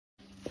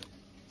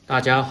大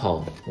家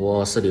好，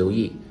我是刘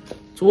毅。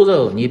猪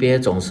肉你别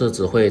总是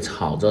只会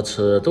炒着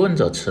吃、炖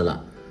着吃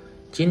了。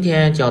今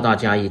天教大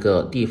家一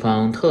个地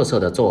方特色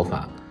的做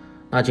法，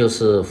那就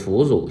是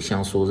腐乳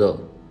香酥肉。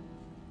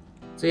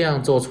这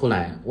样做出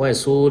来，外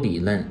酥里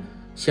嫩，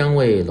香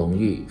味浓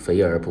郁，肥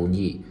而不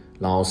腻，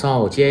老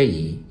少皆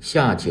宜，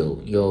下酒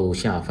又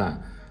下饭。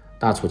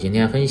大厨今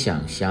天分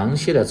享详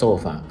细的做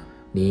法，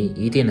你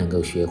一定能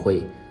够学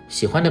会。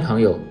喜欢的朋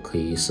友可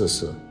以试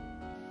试。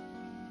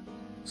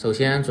首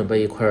先准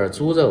备一块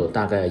猪肉，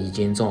大概1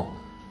斤重，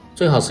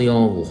最好是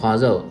用五花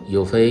肉，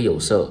有肥有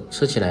瘦，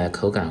吃起来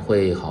口感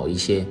会好一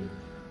些。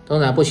当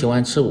然不喜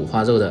欢吃五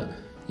花肉的，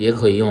也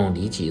可以用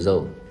里脊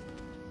肉。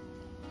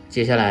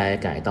接下来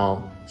改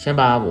刀，先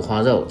把五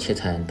花肉切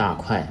成大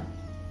块。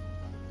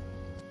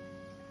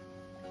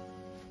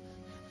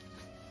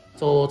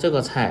做这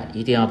个菜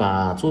一定要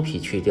把猪皮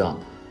去掉，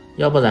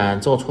要不然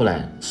做出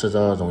来吃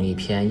着容易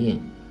偏硬。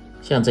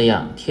像这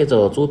样贴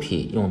着猪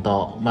皮，用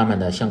刀慢慢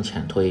的向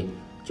前推，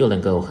就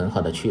能够很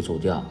好的去除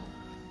掉。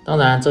当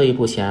然这一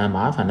步嫌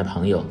麻烦的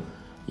朋友，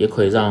也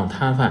可以让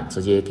摊贩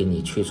直接给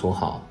你去除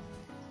好。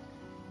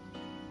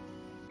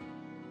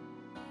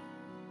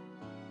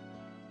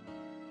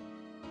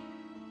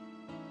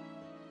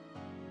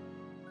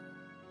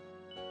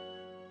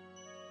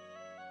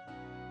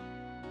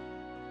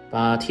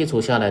把剔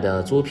除下来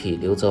的猪皮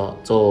留着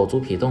做猪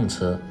皮冻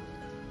吃，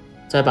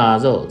再把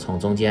肉从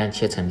中间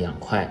切成2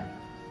块，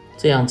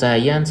这样在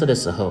腌制的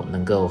时候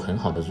能够很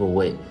好的入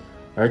味，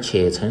而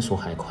且成熟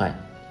还快。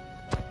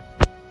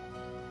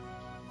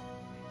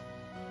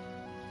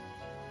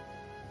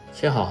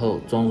切好后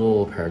装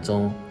入盆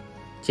中，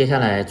接下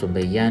来准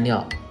备腌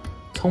料，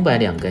葱白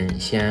2根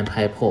先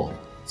拍破，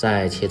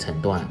再切成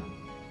段。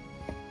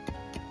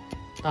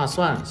大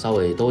蒜稍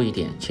微多一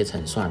点，切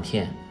成蒜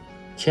片，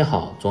切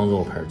好装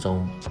入盆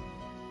中。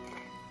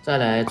再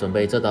来准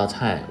备这道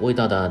菜味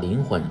道的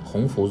灵魂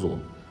红腐乳。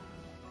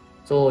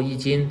做1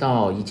斤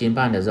到1斤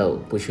半的肉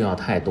不需要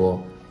太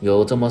多，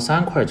有这么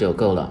3块就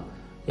够了，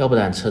要不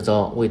然吃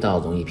着味道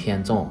容易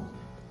偏重。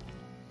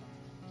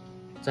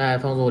再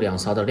放入2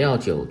勺的料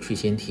酒去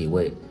腥提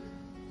味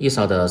，1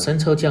勺的生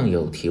抽酱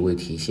油提味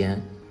提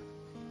鲜。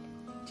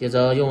接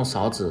着用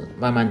勺子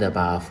慢慢的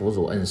把腐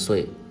乳摁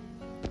碎，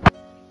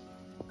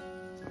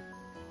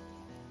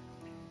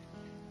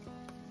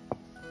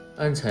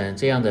摁成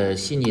这样的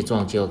细腻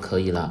状就可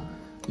以了。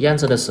腌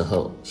制的时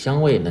候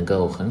香味能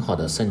够很好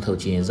的渗透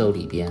进肉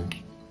里边。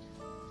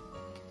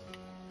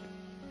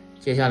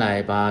接下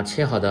来把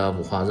切好的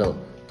五花肉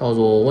倒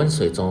入温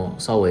水中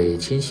稍微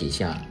清洗一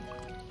下，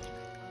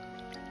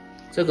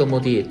这个目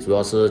的主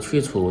要是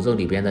去除肉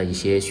里边的一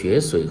些血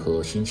水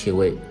和腥气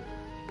味，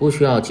不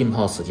需要浸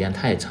泡时间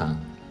太长，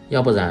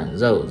要不然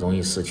肉容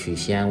易失去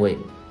鲜味。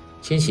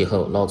清洗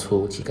后捞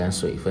出几干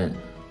水分，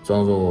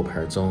装入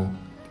盆中。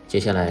接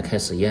下来开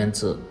始腌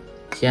制，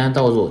先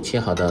倒入切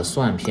好的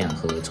蒜片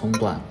和葱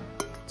段，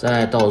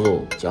再倒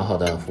入搅好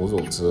的腐乳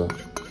汁，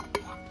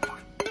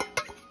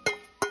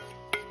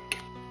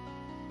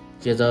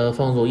接着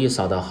放入1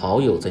勺的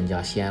蚝油增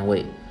加鲜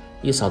味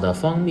，1勺的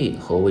蜂蜜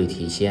和味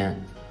提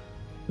鲜，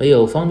没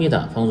有蜂蜜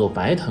的放入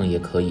白糖也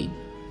可以，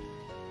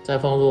再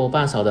放入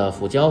半勺的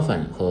胡椒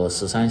粉和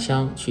十三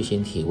香去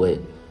腥提味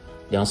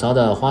，2勺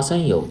的花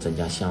生油增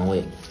加香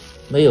味，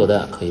没有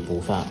的可以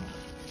不放。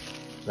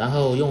然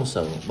后用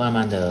手慢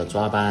慢的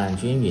抓拌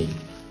均匀，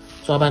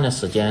抓拌的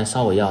时间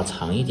稍微要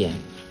长一点，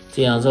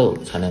这样肉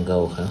才能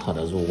够很好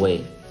的入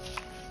味。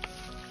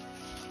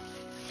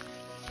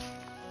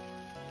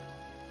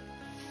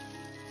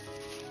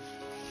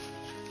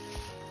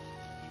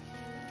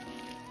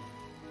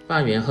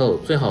拌匀后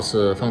最好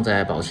是放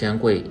在保鲜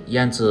柜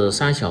腌制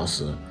3小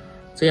时，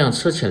这样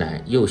吃起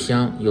来又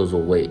香又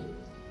入味。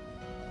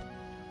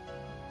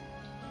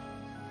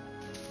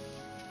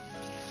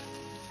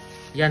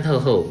腌透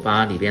后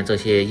把里边这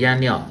些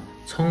腌料、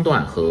葱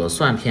段和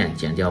蒜片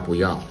剪掉不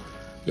要，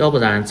要不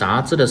然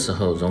炸制的时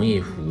候容易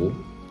糊。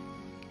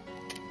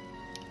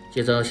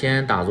接着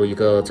先打入一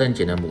个正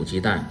经的母鸡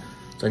蛋，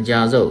增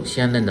加肉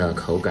鲜嫩的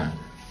口感，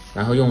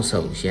然后用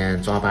手先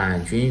抓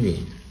拌均匀，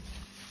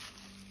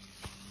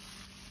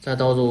再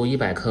倒入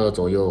100克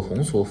左右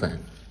红薯粉，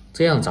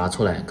这样炸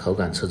出来口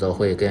感吃着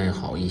会更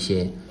好一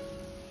些。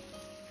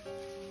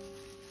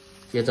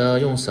接着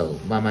用手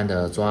慢慢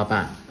的抓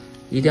拌，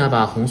一定要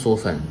把红薯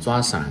粉抓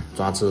散，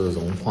抓至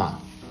融化。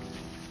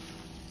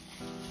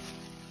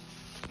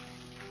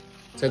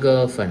这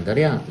个粉的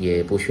量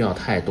也不需要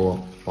太多，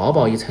薄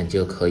薄一层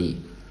就可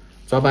以。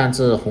抓拌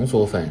至红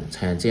薯粉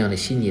呈这样的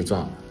细腻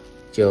状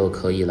就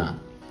可以了。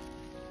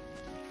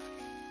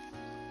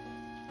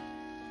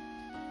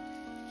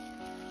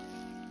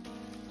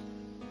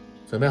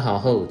准备好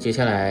后，接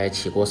下来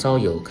起锅烧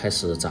油，开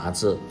始炸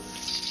制。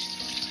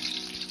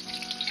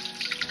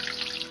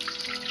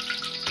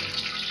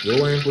油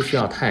温不需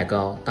要太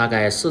高，大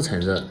概4成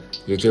热，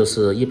也就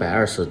是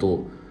120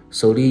度，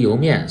手离油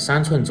面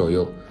3寸左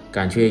右，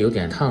感觉有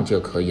点烫就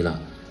可以了。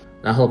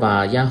然后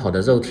把腌好的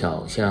肉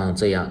条像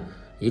这样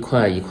一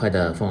块一块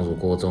的放入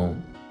锅中，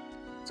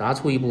炸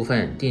出一部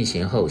分定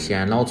型后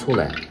先捞出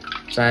来，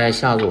再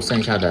下入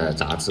剩下的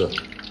杂质，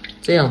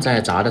这样在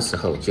炸的时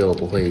候就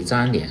不会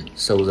粘连，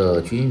受热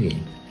均匀。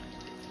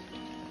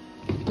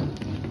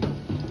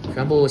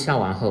全部下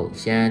完后，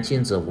先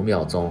静止5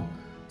秒钟，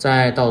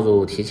再倒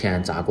入提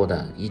前炸过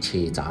的一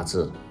起炸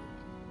制。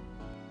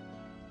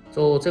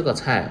做这个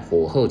菜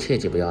火候切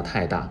记不要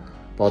太大，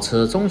保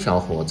持中小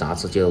火炸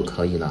制就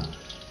可以了，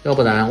要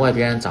不然外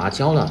边炸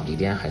焦了，里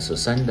边还是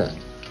生的，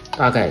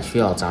大概需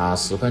要炸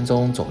10分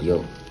钟左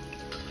右。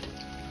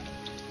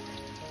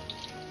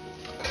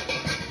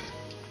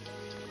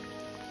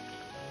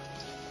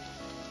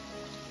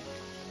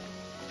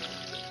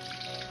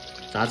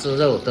炸制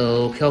肉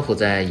都漂浮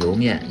在油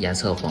面，颜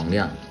色黄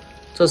亮，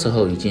这时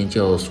候已经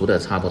就熟得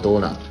差不多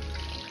了。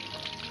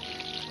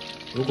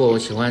如果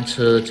喜欢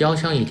吃焦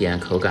香一点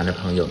口感的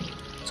朋友，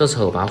这时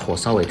候把火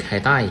稍微开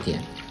大一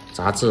点，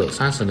炸至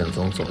30秒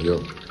钟左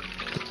右，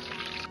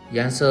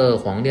颜色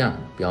黄亮，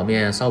表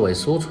面稍微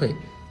酥脆，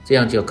这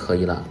样就可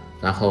以了。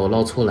然后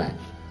捞出来，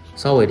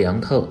稍微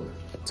凉透，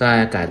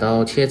再改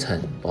刀切成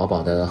薄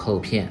薄的厚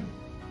片。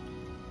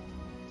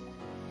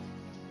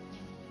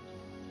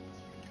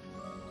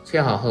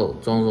切好后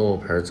装入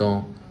盆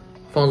中，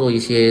放入一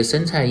些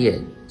生菜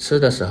叶，吃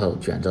的时候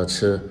卷着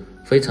吃，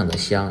非常的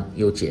香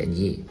又解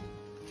腻。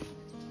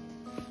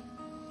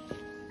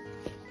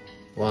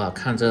哇，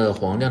看这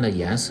黄亮的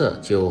颜色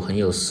就很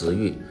有食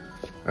欲，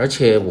而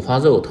且五花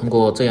肉通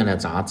过这样的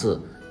炸制，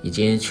已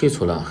经去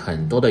除了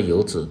很多的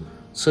油脂，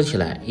吃起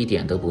来一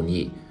点都不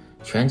腻，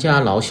全家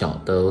老小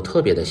都特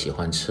别的喜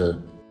欢吃。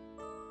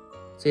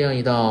这样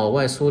一道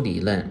外酥里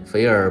嫩、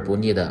肥而不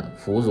腻的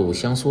腐乳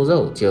香酥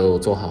肉就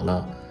做好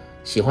了。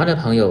喜欢的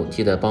朋友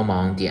记得帮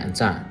忙点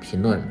赞、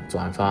评论、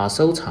转发、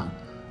收藏，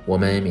我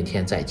们明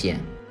天再见。